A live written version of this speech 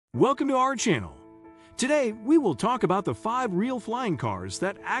Welcome to our channel. Today, we will talk about the 5 real flying cars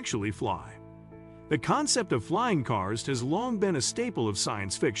that actually fly. The concept of flying cars has long been a staple of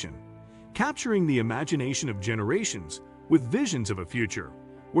science fiction, capturing the imagination of generations with visions of a future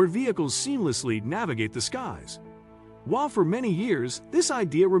where vehicles seamlessly navigate the skies. While for many years, this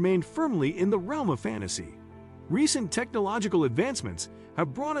idea remained firmly in the realm of fantasy, recent technological advancements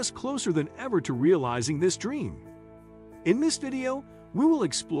have brought us closer than ever to realizing this dream. In this video, we will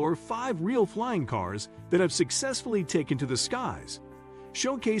explore 5 real flying cars that have successfully taken to the skies,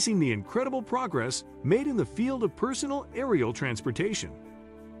 showcasing the incredible progress made in the field of personal aerial transportation.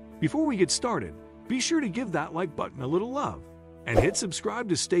 Before we get started, be sure to give that like button a little love and hit subscribe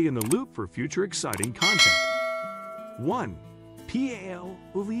to stay in the loop for future exciting content. 1.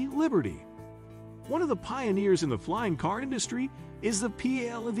 PALV Liberty. One of the pioneers in the flying car industry is the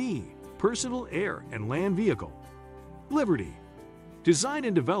PALV, Personal Air and Land Vehicle. Liberty. Designed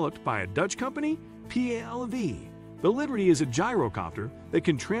and developed by a Dutch company, PALV, the Liberty is a gyrocopter that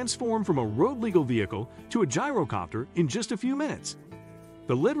can transform from a road-legal vehicle to a gyrocopter in just a few minutes.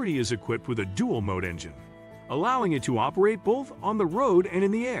 The Liberty is equipped with a dual-mode engine, allowing it to operate both on the road and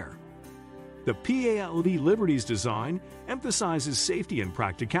in the air. The PALV Liberty's design emphasizes safety and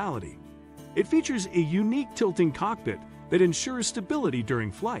practicality. It features a unique tilting cockpit that ensures stability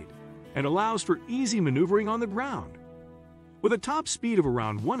during flight and allows for easy maneuvering on the ground. With a top speed of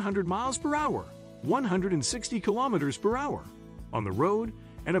around 100 miles per hour, 160 kilometers per hour on the road,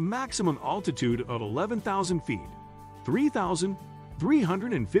 and a maximum altitude of 11,000 feet,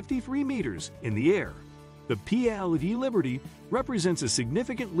 3,353 meters in the air, the PALV Liberty represents a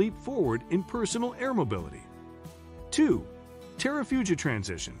significant leap forward in personal air mobility. 2. Terrafugia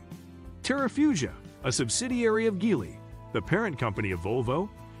Transition. Terrafugia, a subsidiary of Geely, the parent company of Volvo,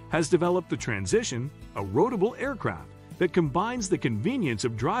 has developed the Transition, a roadable aircraft that combines the convenience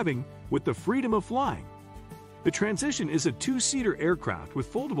of driving with the freedom of flying. The Transition is a 2-seater aircraft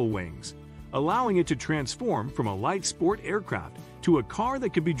with foldable wings, allowing it to transform from a light sport aircraft to a car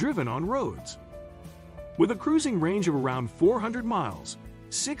that can be driven on roads. With a cruising range of around 400 miles,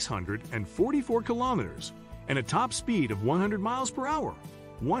 644 kilometers, and a top speed of 100 miles per hour,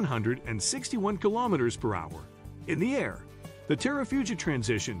 161 kilometers per hour, in the air, the Terrafugia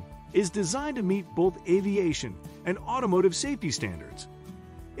Transition is designed to meet both aviation and automotive safety standards.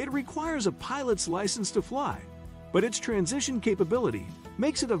 It requires a pilot's license to fly, but its transition capability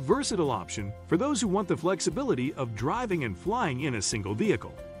makes it a versatile option for those who want the flexibility of driving and flying in a single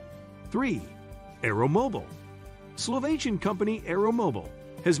vehicle. 3. AeroMobil. Slovakian company AeroMobil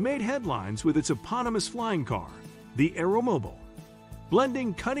has made headlines with its eponymous flying car, the AeroMobil.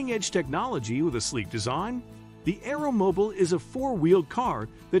 Blending cutting-edge technology with a sleek design, the AeroMobil is a 4-wheeled car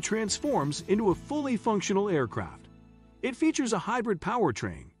that transforms into a fully functional aircraft. It features a hybrid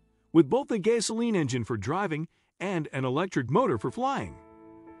powertrain, with both a gasoline engine for driving and an electric motor for flying.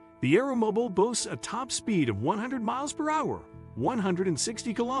 The AeroMobil boasts a top speed of 100 miles per hour,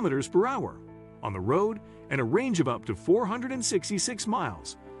 160 kilometers per hour, on the road, and a range of up to 466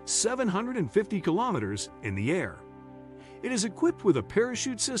 miles, 750 kilometers in the air. It is equipped with a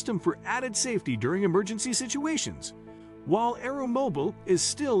parachute system for added safety during emergency situations. While AeroMobil is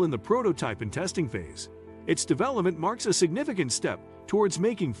still in the prototype and testing phase, its development marks a significant step towards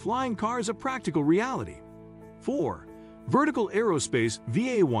making flying cars a practical reality. 4. Vertical Aerospace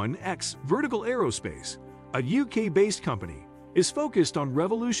VA-1X. Vertical Aerospace, a UK-based company, is focused on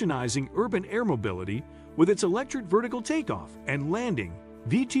revolutionizing urban air mobility with its electric vertical takeoff and landing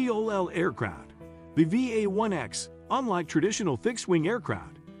 (VTOL) aircraft. The VA-1X, unlike traditional fixed-wing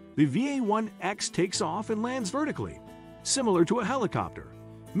aircraft, the VA-1X takes off and lands vertically, similar to a helicopter,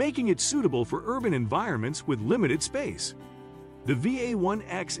 making it suitable for urban environments with limited space. The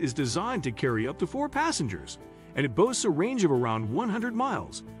VA-1X is designed to carry up to 4 passengers, and it boasts a range of around 100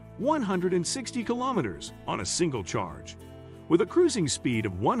 miles, 160 kilometers on a single charge. With a cruising speed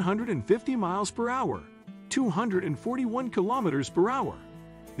of 150 miles per hour, 241 kilometers per hour,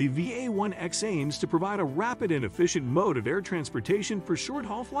 the VA-1X aims to provide a rapid and efficient mode of air transportation for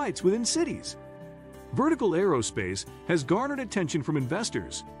short-haul flights within cities. Vertical Aerospace has garnered attention from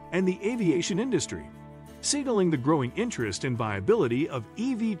investors and the aviation industry, signaling the growing interest and viability of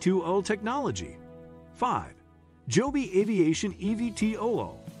eVTOL technology. 5. Joby Aviation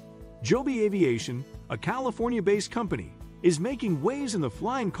eVTOL. Joby Aviation, a California-based company, is making waves in the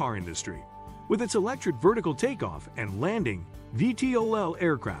flying car industry with its electric vertical takeoff and landing (VTOL)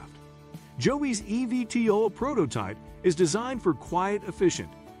 aircraft. Joby's eVTOL prototype is designed for quiet, efficient,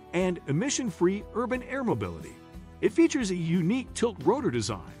 and emission-free urban air mobility. It features a unique tilt rotor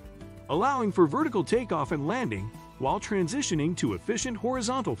design, allowing for vertical takeoff and landing while transitioning to efficient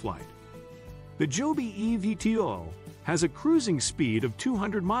horizontal flight. The Joby eVTOL has a cruising speed of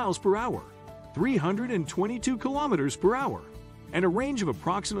 200 miles per hour, 322 kilometers per hour, and a range of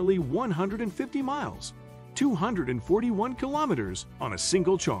approximately 150 miles, 241 kilometers on a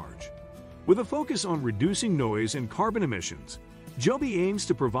single charge. With a focus on reducing noise and carbon emissions, Joby aims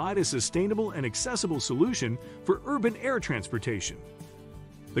to provide a sustainable and accessible solution for urban air transportation.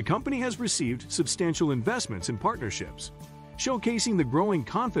 The company has received substantial investments and partnerships, showcasing the growing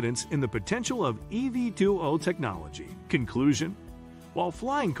confidence in the potential of eVTOL technology. Conclusion: while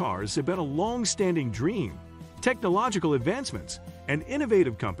flying cars have been a long-standing dream, technological advancements and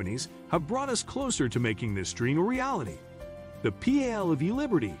innovative companies have brought us closer to making this dream a reality. The PALV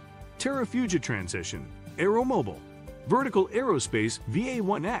Liberty, Terrafugia Transition, AeroMobil, Vertical Aerospace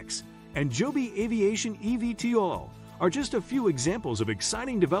VA-1X, and Joby Aviation eVTOL are just a few examples of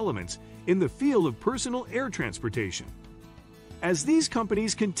exciting developments in the field of personal air transportation. As these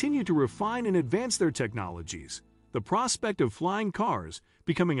companies continue to refine and advance their technologies, the prospect of flying cars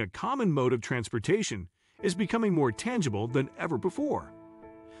becoming a common mode of transportation is becoming more tangible than ever before.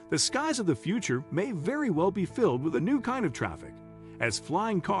 The skies of the future may very well be filled with a new kind of traffic, as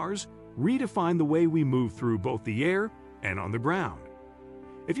flying cars redefine the way we move through both the air and on the ground.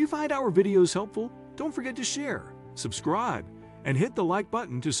 If you find our videos helpful, don't forget to share, subscribe, and hit the like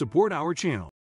button to support our channel.